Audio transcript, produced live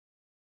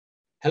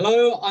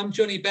Hello, I'm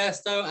Jonny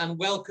Bairstow and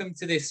welcome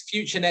to this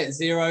Future Net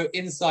Zero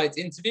Insight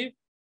interview.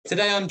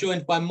 Today I'm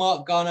joined by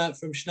Marc Garner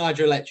from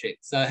Schneider Electric.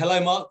 So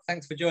hello Marc,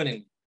 thanks for joining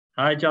me.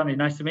 Hi Jonny,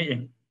 nice to meet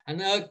you.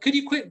 And could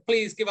you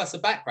please give us a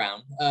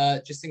background,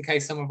 just in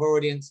case some of our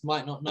audience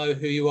might not know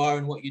who you are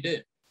and what you do?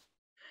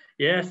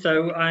 Yeah,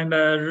 so I'm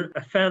a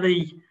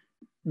fairly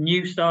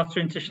new starter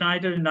into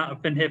Schneider in that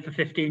I've been here for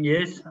 15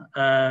 years.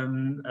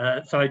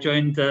 So I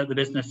joined the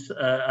business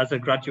as a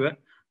graduate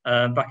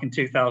back in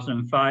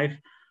 2005.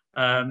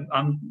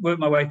 I'm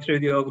working my way through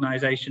the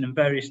organisation in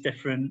various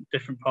different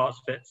parts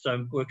of it. So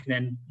I'm working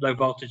in low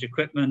voltage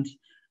equipment,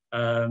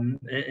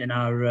 in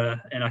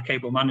our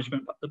cable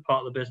management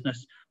part of the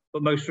business.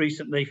 But most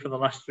recently, for the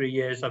last 3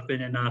 years, I've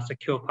been in our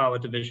secure power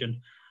division,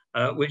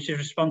 which is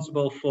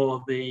responsible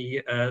for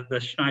the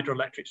Schneider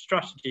Electric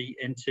strategy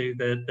into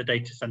the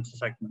data centre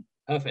segment.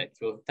 Perfect.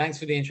 Well, thanks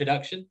for the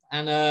introduction.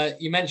 And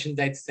you mentioned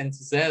data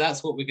centres there.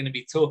 That's what we're going to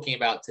be talking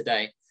about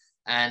today,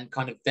 and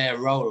kind of their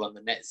role on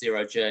the net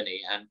zero journey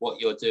and what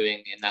you're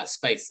doing in that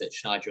space at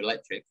Schneider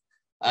Electric.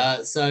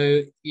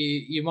 So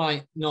you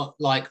might not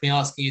like me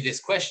asking you this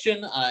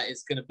question.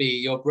 It's going to be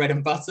your bread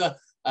and butter,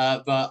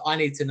 but I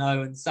need to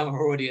know, and some of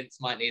our audience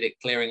might need it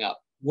clearing up.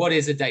 What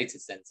is a data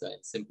center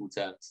in simple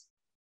terms?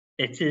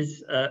 It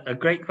is a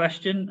great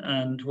question,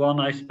 and one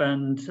I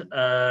spend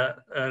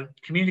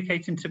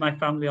communicating to my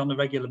family on a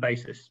regular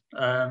basis.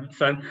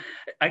 So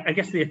I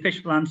guess the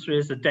official answer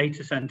is a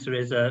data center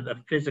is a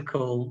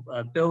physical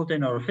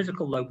building or a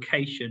physical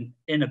location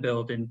in a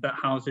building that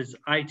houses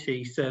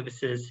IT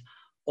services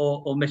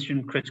or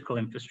mission critical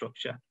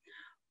infrastructure.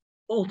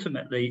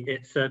 Ultimately,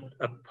 it's a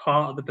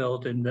part of the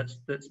building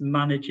that's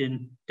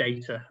managing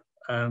data,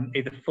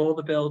 either for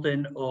the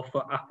building or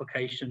for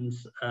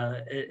applications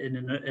in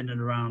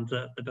and around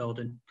the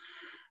building.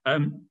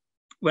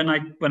 When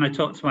I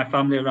talk to my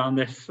family around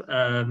this,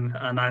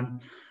 and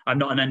I'm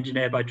not an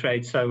engineer by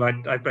trade, so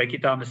I break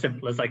it down as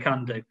simple as I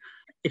can do.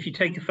 If you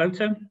take a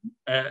photo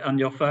on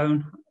your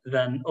phone,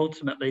 then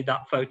ultimately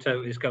that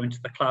photo is going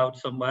to the cloud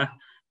somewhere.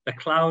 The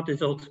cloud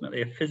is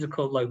ultimately a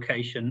physical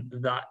location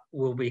that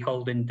will be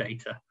holding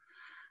data.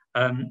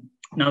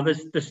 Now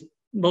there's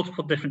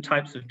multiple different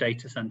types of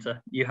data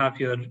center. You have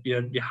your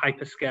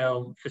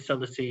hyperscale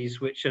facilities,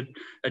 which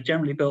are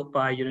generally built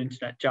by your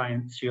internet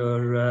giants,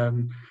 your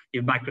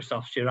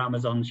Microsofts, your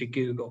Amazons, your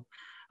Google,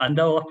 and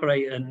they'll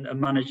operate and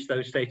manage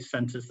those data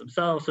centers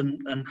themselves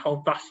and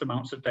hold vast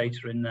amounts of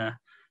data in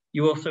there.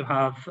 You also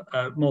have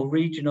more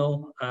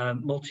regional,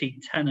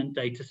 multi-tenant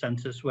data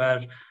centers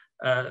where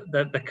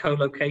they're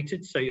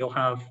co-located. So you'll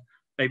have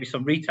maybe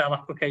some retail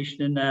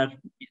application in there.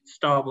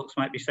 Starbucks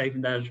might be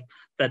saving their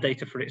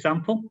data, for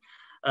example.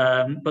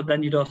 But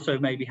then you'd also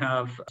maybe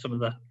have some of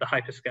the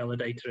hyperscaler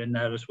data in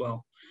there as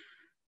well.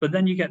 But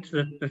then you get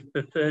to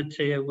the third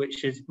tier,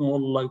 which is more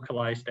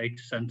localized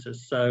data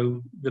centers.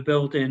 So the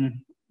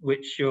building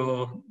which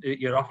your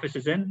office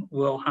is in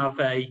will have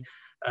a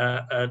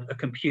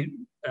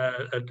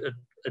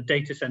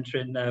data center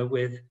in there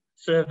with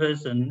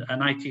servers and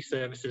IT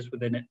services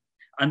within it.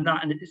 And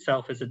that in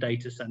itself is a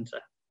data center.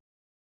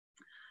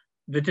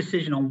 The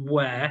decision on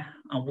where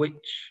and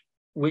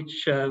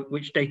which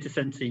data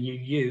center you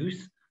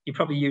use, you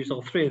probably use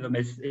all three of them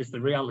is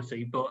the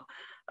reality. But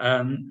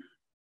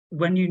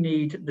when you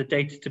need the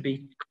data to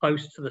be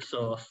close to the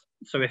source,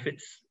 so if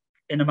it's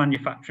in a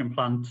manufacturing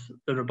plant,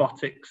 the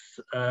robotics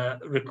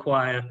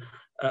require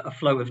a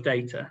flow of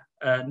data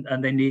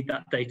and they need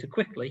that data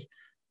quickly,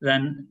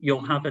 then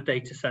you'll have a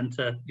data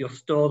center. You'll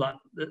store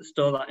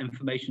that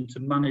information to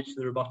manage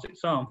the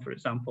robotics arm, for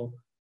example,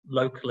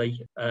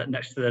 locally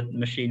next to the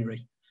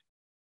machinery.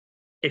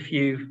 If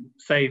you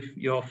save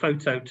your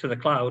photo to the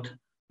cloud,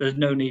 there's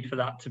no need for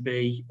that to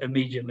be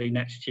immediately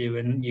next to you,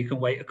 and you can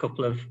wait a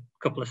couple of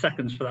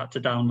seconds for that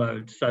to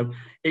download. So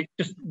it's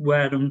just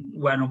where and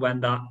when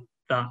that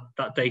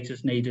data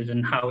is needed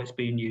and how it's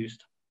being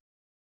used.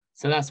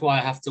 So that's why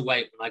I have to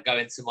wait when I go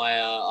into my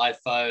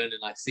iPhone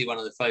and I see one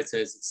of the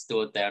photos that's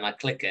stored there and I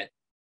click it.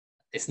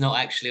 It's not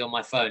actually on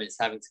my phone, it's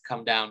having to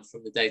come down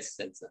from the data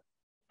center.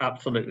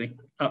 Absolutely,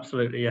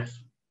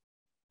 yes.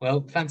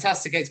 Well,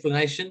 fantastic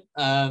explanation.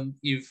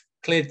 You've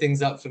cleared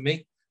things up for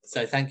me,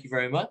 so thank you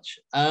very much.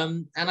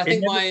 And I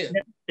think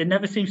it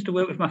never seems to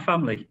work with my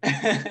family.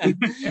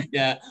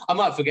 Yeah, I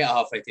might forget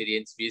halfway through the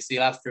interview, so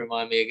you'll have to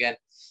remind me again.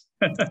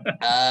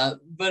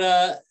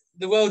 But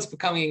the world's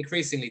becoming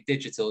increasingly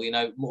digital. You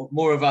know,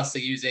 more of us are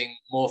using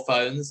more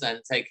phones and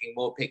taking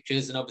more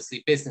pictures, and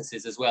obviously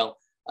businesses as well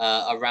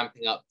are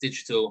ramping up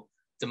digital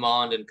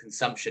demand and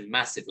consumption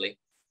massively.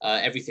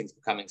 Everything's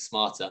becoming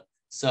smarter.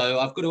 So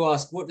I've got to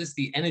ask, what does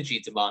the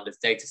energy demand of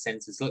data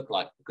centers look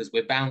like? Because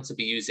we're bound to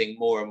be using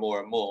more and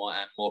more and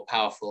more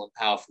powerful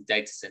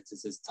data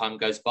centers as time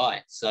goes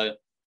by. So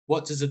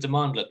what does the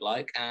demand look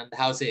like, and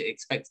how's it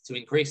expected to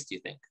increase, do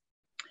you think?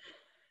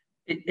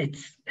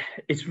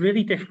 It's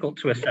really difficult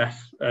to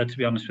assess, to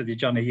be honest with you,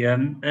 Jonny.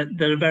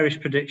 There are various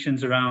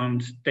predictions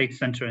around data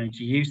center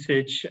energy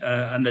usage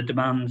and the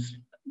demands.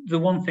 The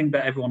one thing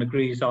that everyone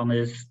agrees on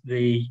is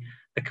the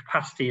the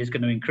capacity is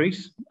going to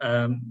increase.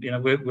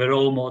 We're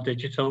all more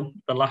digital.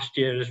 The last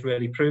year has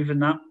really proven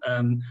that.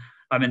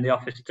 I'm in the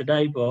office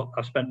today, but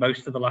I've spent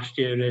most of the last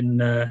year in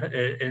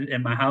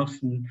my house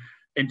and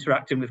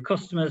interacting with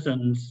customers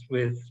and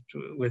with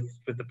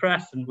the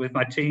press and with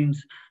my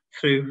teams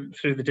through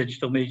the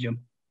digital medium.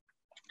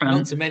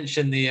 Not to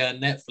mention the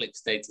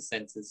Netflix data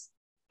centers.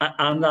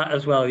 And that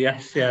as well,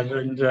 yes, yeah,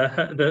 and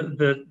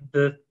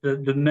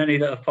the many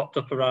that have popped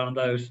up around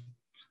those.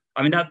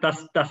 I mean,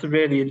 that's a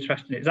really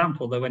interesting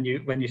example, though, when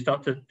you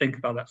start to think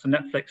about that. So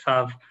Netflix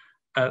have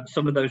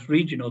some of those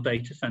regional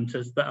data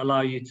centers that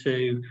allow you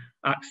to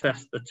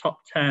access the top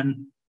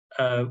 10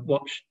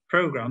 watched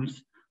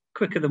programs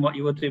quicker than what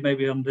you would do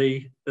maybe on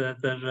the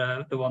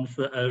ones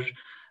that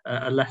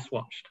are less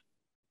watched.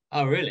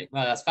 Oh, really?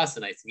 Well, that's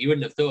fascinating. You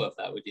wouldn't have thought of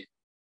that, would you?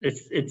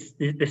 It's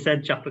this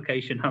edge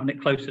application, having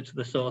it closer to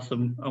the source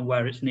and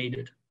where it's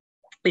needed.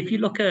 If you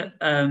look at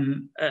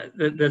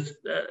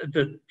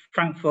the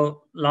Frankfurt,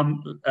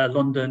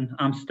 London,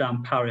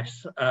 Amsterdam,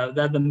 Paris,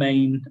 they're the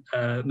main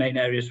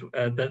areas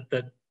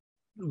that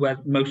where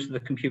most of the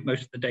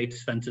data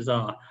centers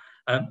are.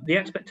 The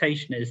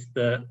expectation is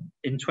that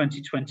in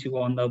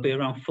 2021 there'll be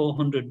around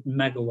 400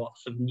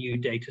 megawatts of new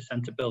data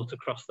center built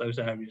across those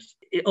areas.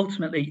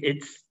 Ultimately,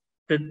 it's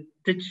the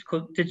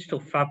digital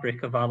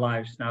fabric of our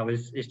lives now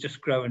is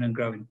just growing and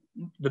growing.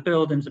 The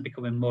buildings are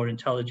becoming more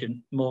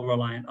intelligent, more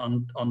reliant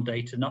on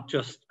data, not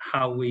just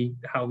how we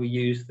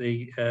use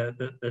the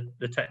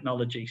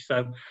technology.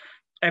 So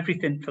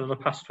everything for the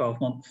past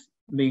 12 months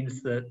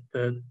means that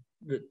the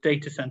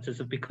data centers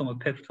have become a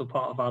pivotal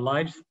part of our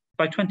lives.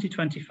 By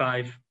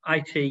 2025,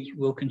 IT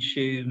will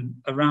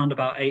consume around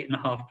about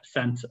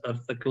 8.5%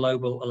 of the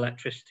global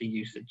electricity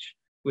usage,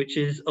 which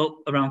is up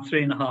around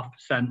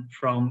 3.5%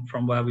 from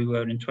where we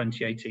were in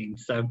 2018.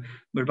 So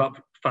we're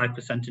about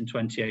 5% in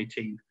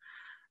 2018.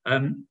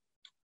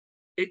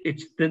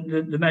 It's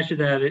the measure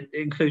there, it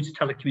includes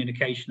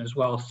telecommunication as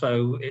well.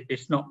 So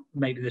it's not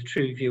maybe the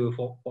true view of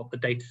what the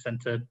data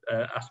center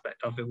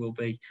aspect of it will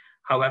be.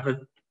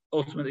 However,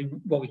 ultimately,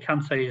 what we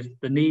can say is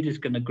the need is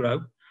going to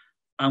grow.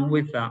 And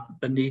with that,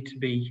 the need to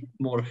be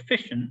more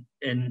efficient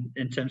in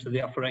terms of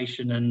the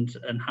operation and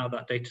how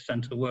that data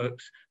center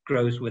works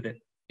grows with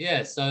it.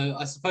 Yeah, so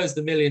I suppose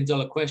the $1 million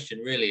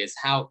question really is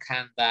how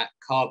can that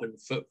carbon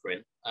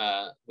footprint,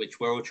 which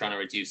we're all trying to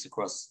reduce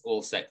across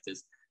all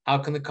sectors, how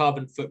can the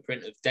carbon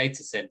footprint of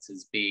data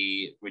centers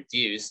be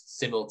reduced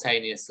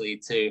simultaneously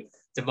to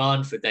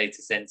demand for data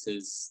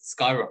centers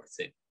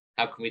skyrocketing?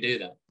 How can we do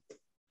that?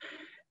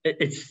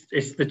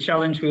 It's the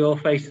challenge we all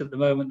face at the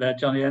moment there,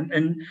 Jonny,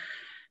 and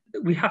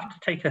we have to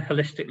take a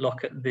holistic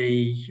look at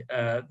the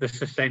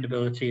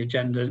sustainability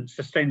agenda,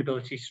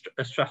 sustainability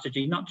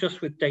strategy, not just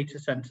with data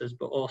centers,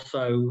 but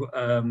also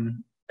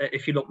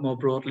if you look more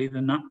broadly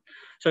than that.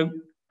 So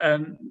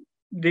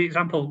the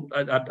example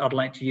I'd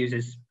like to use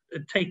is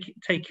take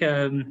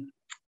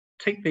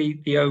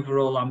the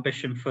overall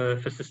ambition for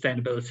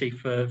sustainability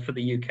for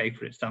the UK,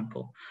 for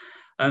example.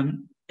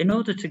 In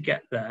order to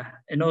get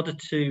there, in order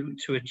to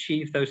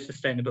achieve those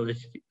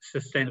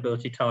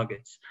sustainability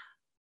targets,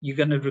 you're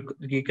going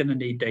to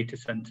need data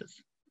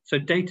centers. So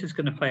data is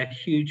going to play a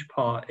huge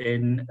part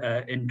in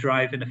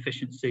driving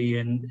efficiency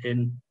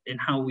in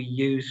how we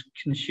use,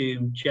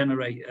 consume,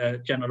 generate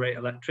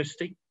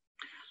electricity.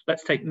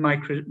 Let's take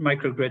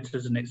microgrids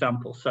as an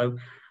example. So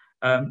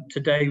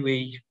today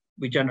we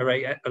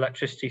generate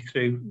electricity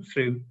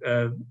through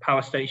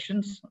power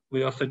stations.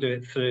 We also do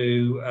it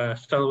through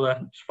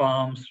solar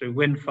farms, through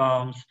wind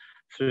farms,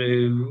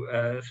 through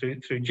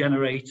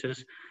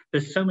generators.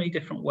 There's so many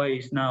different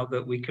ways now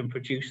that we can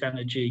produce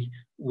energy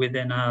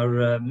within our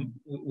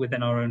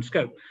own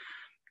scope.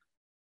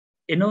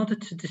 In order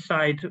to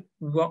decide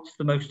what's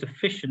the most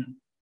efficient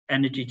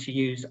energy to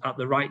use at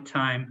the right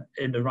time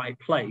in the right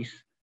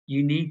place,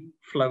 you need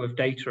flow of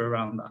data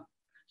around that.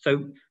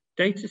 So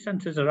data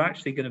centers are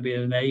actually going to be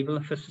an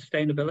enabler for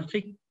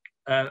sustainability.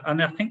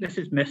 And I think this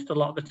is missed a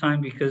lot of the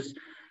time because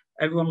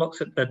everyone looks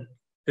at the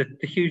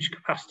huge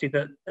capacity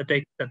that a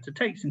data center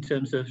takes in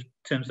terms of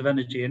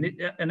energy, and it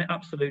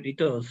absolutely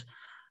does.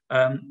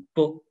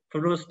 But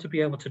for us to be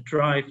able to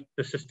drive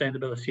the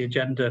sustainability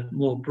agenda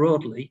more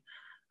broadly,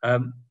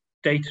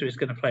 data is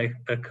going to play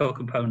a core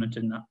component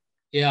in that.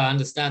 Yeah, I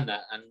understand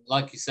that. And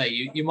like you say,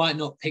 you might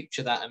not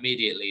picture that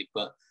immediately,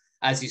 but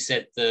as you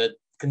said, the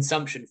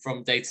consumption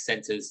from data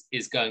centers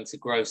is going to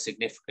grow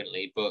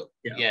significantly, but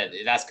yeah,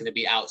 that's going to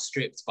be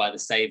outstripped by the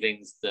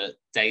savings that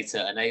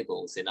data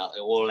enables in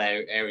all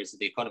areas of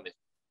the economy.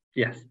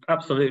 Yes,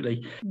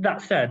 absolutely.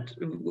 That said,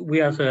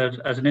 we as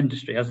an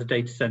industry, as a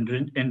data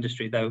center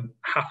industry, though,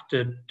 have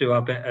to do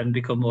our bit and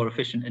become more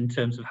efficient in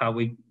terms of how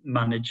we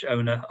manage,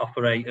 own,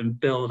 operate, and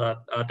build our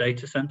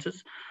data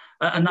centers.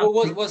 And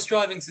what's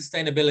driving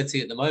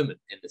sustainability at the moment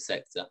in the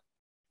sector?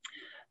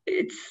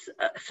 It's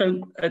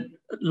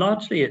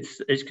largely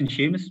it's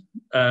consumers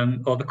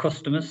or the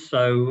customers.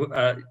 So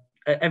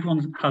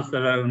everyone has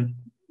their own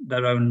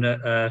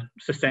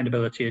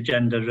sustainability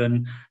agenda,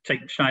 and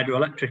take Schneider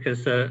Electric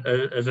as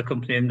a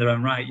company in their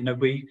own right. You know,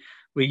 we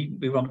We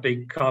want to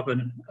be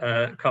carbon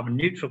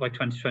neutral by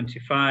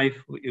 2025.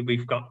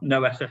 We've got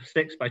no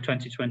SF6 by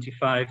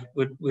 2025.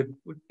 We're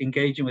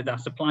engaging with our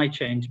supply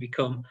chain to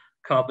become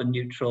carbon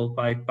neutral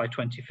by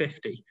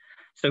 2050.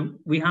 So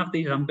we have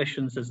these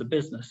ambitions as a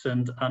business,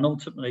 and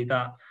ultimately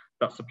that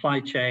supply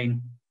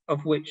chain,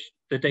 of which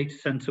the data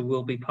center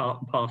will be part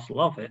and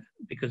parcel of it,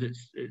 because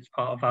it's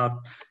part of our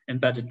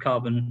embedded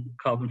carbon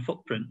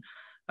footprint.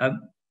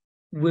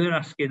 We're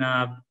asking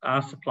our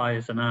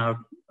suppliers and our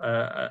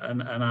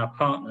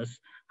partners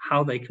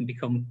how they can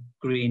become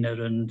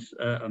greener and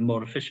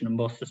more efficient and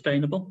more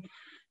sustainable.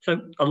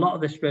 So a lot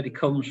of this really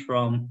comes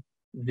from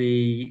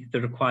the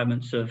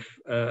requirements of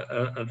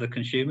the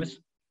consumers.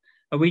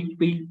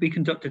 We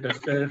conducted a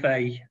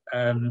survey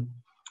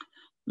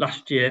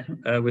last year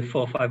with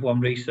 451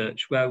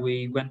 Research, where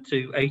we went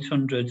to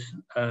 800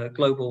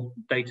 global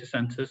data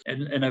centers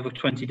in over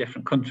 20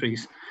 different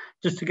countries,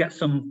 just to get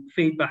some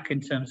feedback in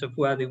terms of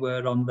where they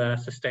were on their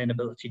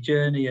sustainability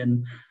journey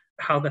and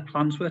how their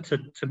plans were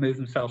to move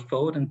themselves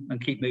forward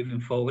and keep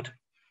moving forward.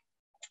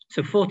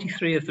 So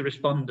 43% of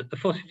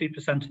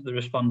the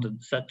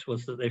respondents said to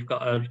us that they've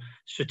got a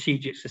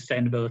strategic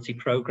sustainability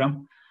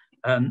program,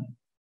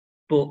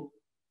 but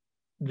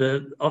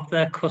of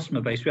their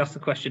customer base, we asked the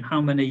question,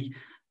 how many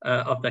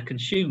of their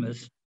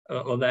consumers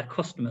or their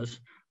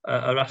customers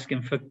are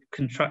asking for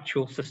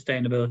contractual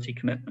sustainability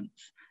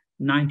commitments.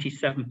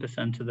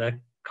 97% of their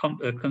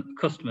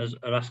customers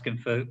are asking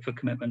for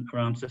commitment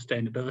around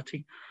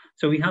sustainability.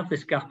 So we have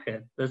this gap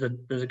here. There's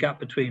a gap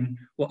between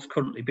what's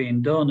currently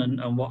being done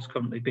and what's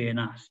currently being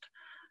asked.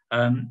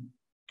 And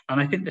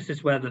I think this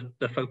is where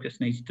the focus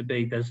needs to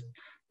be. There's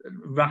a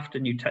raft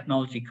of new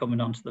technology coming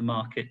onto the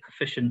market,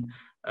 efficient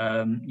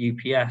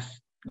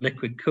UPS,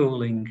 liquid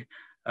cooling,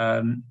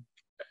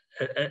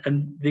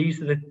 and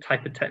these are the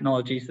type of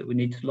technologies that we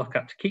need to look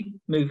at to keep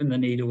moving the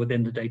needle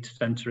within the data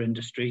center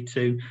industry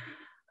to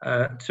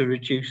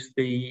reduce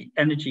the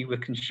energy we're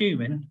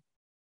consuming,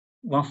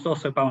 whilst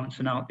also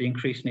balancing out the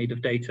increased need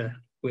of data,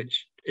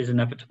 which is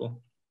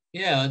inevitable.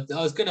 Yeah,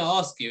 I was going to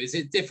ask you, is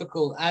it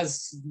difficult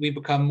as we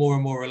become more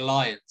and more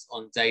reliant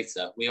on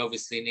data? We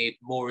obviously need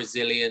more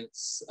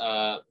resilience,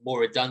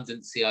 more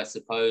redundancy, I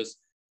suppose,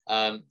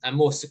 and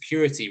more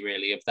security,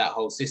 really, of that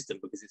whole system,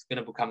 because it's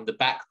going to become the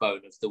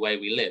backbone of the way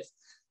we live.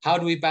 How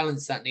do we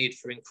balance that need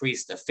for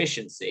increased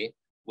efficiency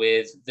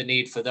with the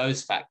need for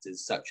those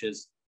factors, such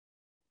as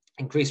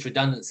increased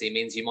redundancy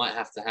means you might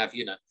have to have,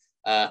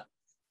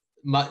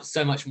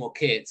 so much more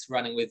kits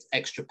running with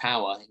extra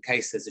power in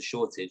case there's a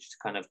shortage to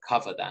kind of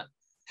cover that.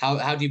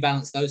 How do you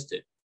balance those two?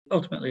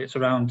 Ultimately, it's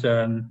around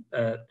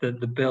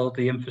the build,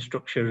 the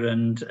infrastructure,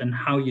 and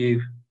how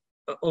you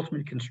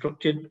ultimately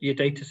construct your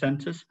data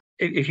centers.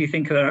 If you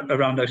think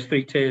around those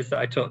three tiers that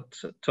I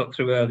talked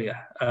through earlier,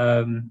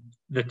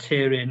 the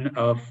tiering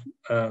of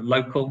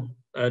local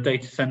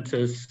data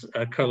centers,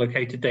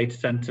 co-located data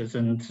centers,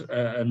 and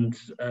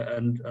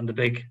the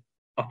big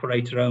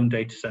operator-owned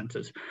data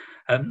centers.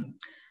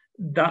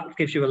 That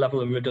gives you a level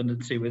of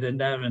redundancy within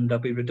there, and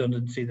there'll be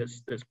redundancy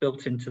that's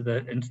built into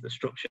the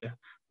structure.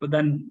 But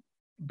then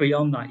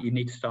beyond that, you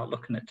need to start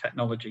looking at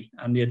technology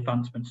and the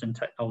advancements in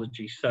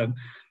technology. So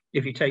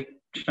if you take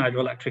Schneider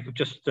Electric, have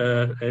just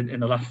in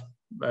the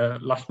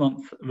last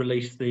month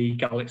released the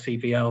Galaxy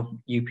VL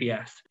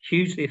UPS,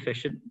 hugely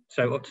efficient,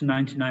 so up to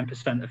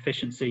 99%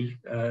 efficiency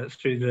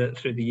through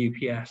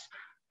the UPS,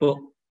 but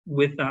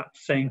with that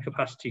same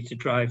capacity to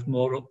drive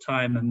more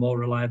uptime and more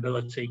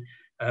reliability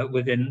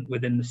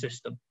within the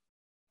system.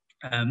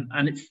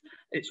 And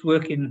it's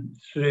working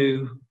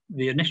through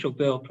the initial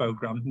build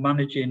program,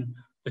 managing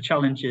the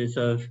challenges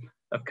of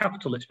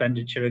capital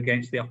expenditure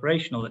against the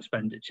operational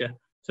expenditure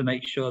to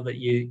make sure that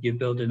you're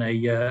building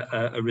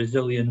a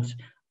resilient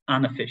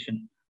and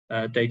efficient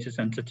data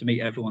center to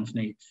meet everyone's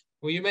needs.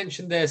 Well, you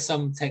mentioned there's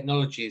some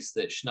technologies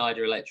that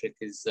Schneider Electric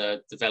is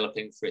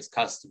developing for its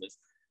customers.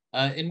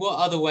 In what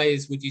other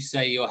ways would you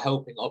say you're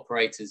helping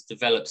operators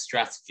develop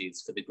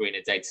strategies for the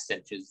greener data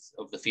centers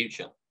of the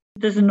future?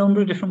 There's a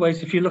number of different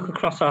ways. If you look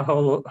across our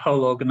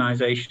whole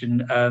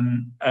organisation,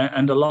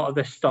 and a lot of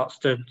this starts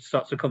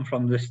to come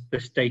from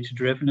this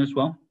data-driven as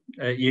well.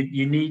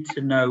 You need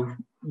to know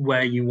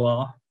where you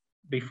are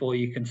before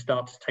you can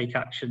start to take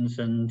actions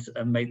and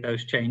make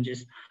those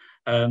changes.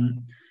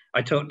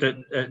 I talked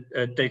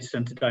at Data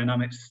Center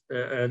Dynamics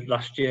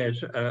last year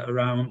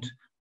around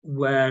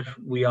where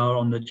we are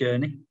on the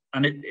journey.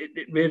 And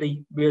it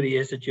really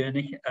is a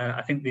journey.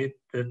 I think the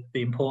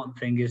important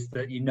thing is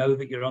that you know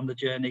that you're on the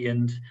journey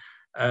and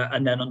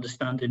then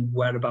understanding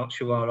whereabouts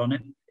you are on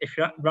it. If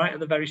you're right at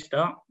the very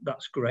start,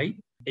 that's great.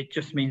 It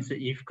just means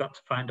that you've got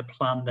to find a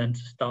plan then to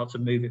start to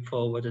move it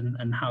forward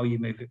and how you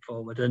move it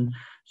forward. And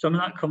some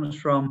of that comes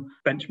from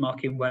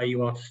benchmarking where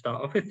you are to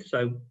start off with.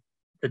 So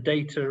the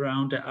data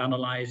around it,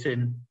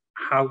 analysing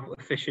how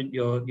efficient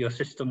your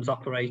system's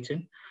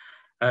operating.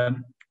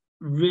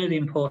 Really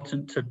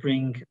important to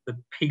bring the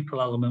people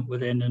element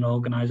within an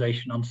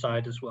organisation on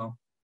side as well.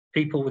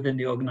 People within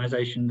the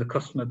organisation, the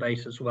customer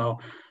base as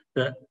well,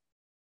 that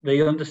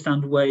they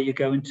understand where you're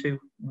going to,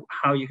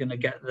 how you're going to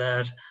get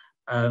there,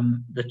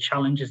 the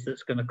challenges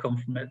that's going to come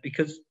from it,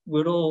 because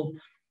we're all,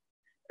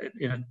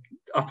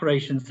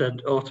 operations are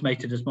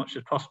automated as much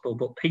as possible,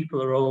 but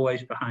people are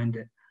always behind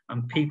it,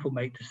 and people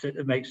make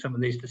some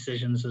of these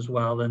decisions as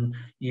well, and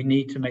you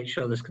need to make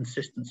sure there's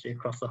consistency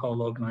across the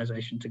whole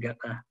organisation to get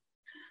there.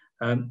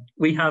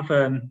 We have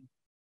a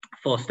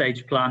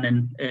 4-stage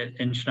plan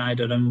in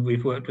Schneider, and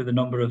we've worked with a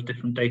number of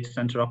different data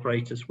centre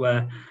operators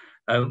where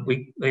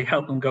we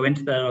help them go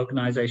into their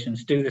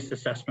organisations, do this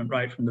assessment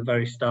right from the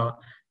very start,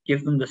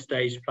 give them the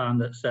stage plan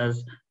that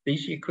says,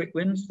 these are your quick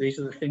wins, these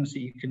are the things that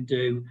you can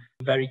do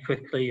very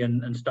quickly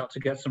and start to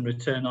get some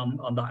return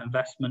on that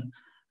investment.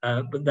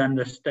 But then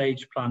the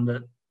stage plan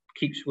that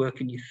keeps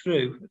working you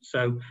through,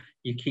 so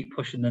you keep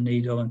pushing the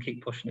needle and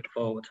keep pushing it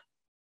forward.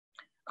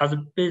 As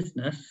a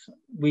business,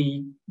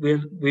 we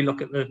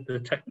look at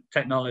the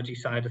technology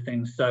side of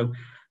things. So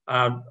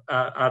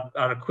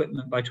our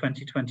equipment by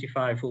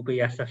 2025 will be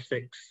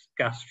SF6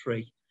 gas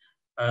free.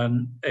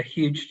 A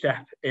huge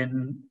step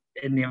in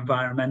the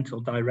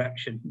environmental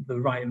direction, the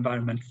right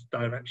environmental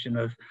direction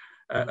of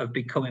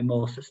becoming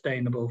more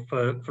sustainable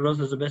for us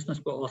as a business,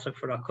 but also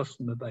for our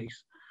customer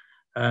base.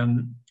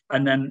 And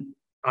then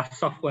our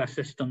software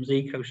systems,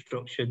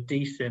 EcoStruxure,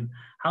 DSIM,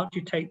 how do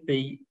you take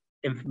the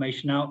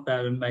information out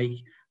there and make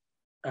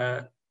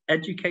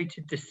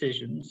educated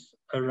decisions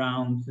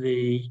around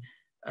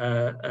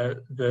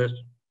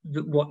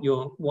what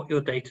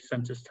your data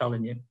center is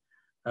telling you,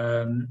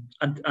 and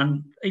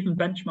even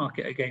benchmark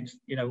it against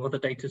other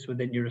data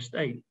within your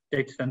estate,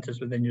 data centers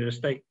within your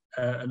estate,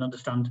 and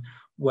understand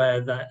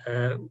where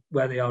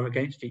they are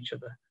against each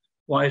other.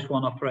 Why is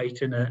one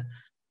operating at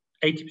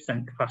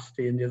 80%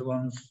 capacity and the other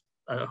one's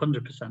at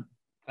 100%?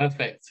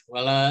 Perfect.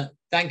 Well,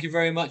 thank you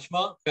very much,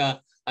 Mark.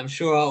 I'm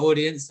sure our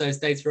audience, those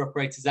data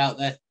operators out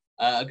there,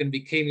 are going to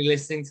be keenly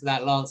listening to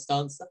that last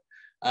answer.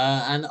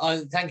 And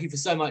I thank you for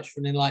so much for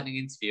an enlightening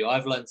interview.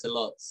 I've learned a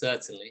lot,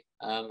 certainly.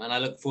 And I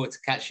look forward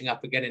to catching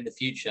up again in the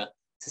future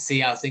to see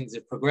how things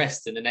have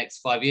progressed in the next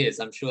 5 years.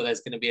 I'm sure there's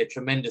going to be a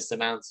tremendous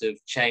amount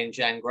of change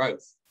and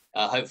growth,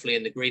 hopefully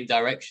in the green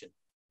direction.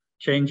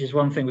 Change is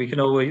one thing we can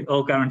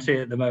all guarantee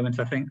at the moment,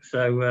 I think.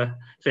 So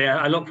yeah,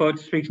 I look forward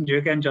to speaking to you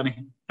again,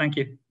 Jonny. Thank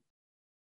you.